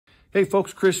Hey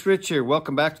folks, Chris Rich here.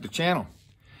 Welcome back to the channel.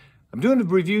 I'm doing a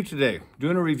review today.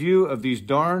 Doing a review of these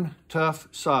Darn Tuff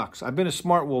Socks. I've been a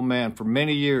Smart Wool man for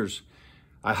many years.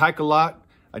 I hike a lot.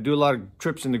 I do a lot of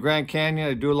trips in the Grand Canyon.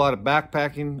 I do a lot of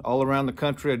backpacking all around the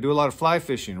country. I do a lot of fly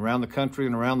fishing around the country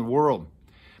and around the world.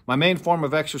 My main form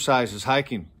of exercise is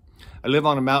hiking. I live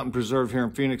on a mountain preserve here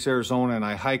in Phoenix, Arizona, and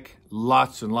I hike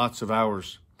lots and lots of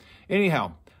hours.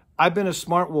 Anyhow, I've been a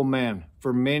Smart Wool man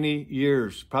for many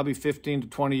years, probably 15 to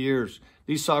 20 years.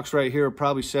 These socks right here are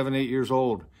probably 7, 8 years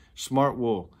old. Smart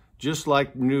Wool, just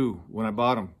like new when I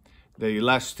bought them. The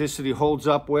elasticity holds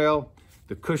up well.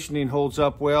 The cushioning holds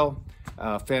up well.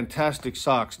 Fantastic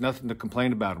socks, nothing to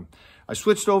complain about them. I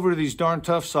switched over to these Darn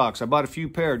Tuff Socks. I bought a few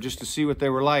pair just to see what they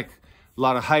were like. A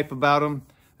lot of hype about them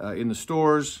in the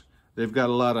stores. They've got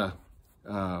a lot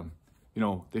of,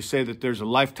 they say that there's a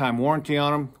lifetime warranty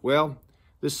on them. Well,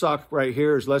 this sock right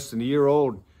here is less than a year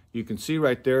old. You can see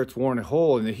right there, it's worn a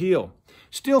hole in the heel.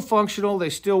 Still functional,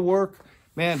 they still work.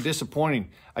 Man,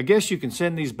 disappointing. I guess you can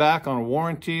send these back on a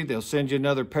warranty. They'll send you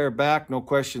another pair back, no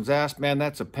questions asked. Man,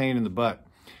 that's a pain in the butt.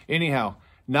 Anyhow,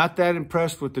 not that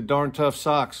impressed with the Darn Tuff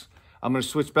Socks. I'm gonna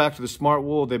switch back to the Smart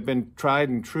Wool. They've been tried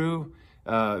and true.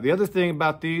 The other thing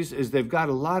about these is they've got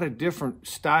a lot of different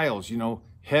styles,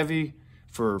 heavy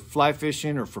for fly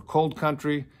fishing or for cold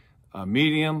country.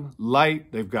 Medium,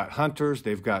 light, they've got hunters,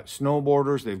 they've got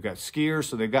snowboarders, they've got skiers,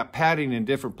 so they've got padding in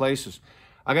different places.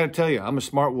 I gotta tell you, I'm a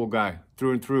Smart Wool guy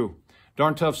through and through.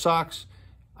 Darn Tuff Socks,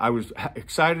 I was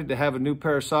excited to have a new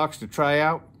pair of socks to try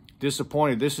out.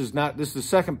 Disappointed, this is the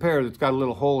second pair that's got a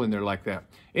little hole in there like that.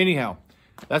 Anyhow,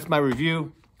 that's my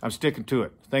review. I'm sticking to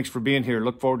it. Thanks for being here.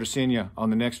 Look forward to seeing you on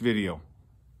the next video.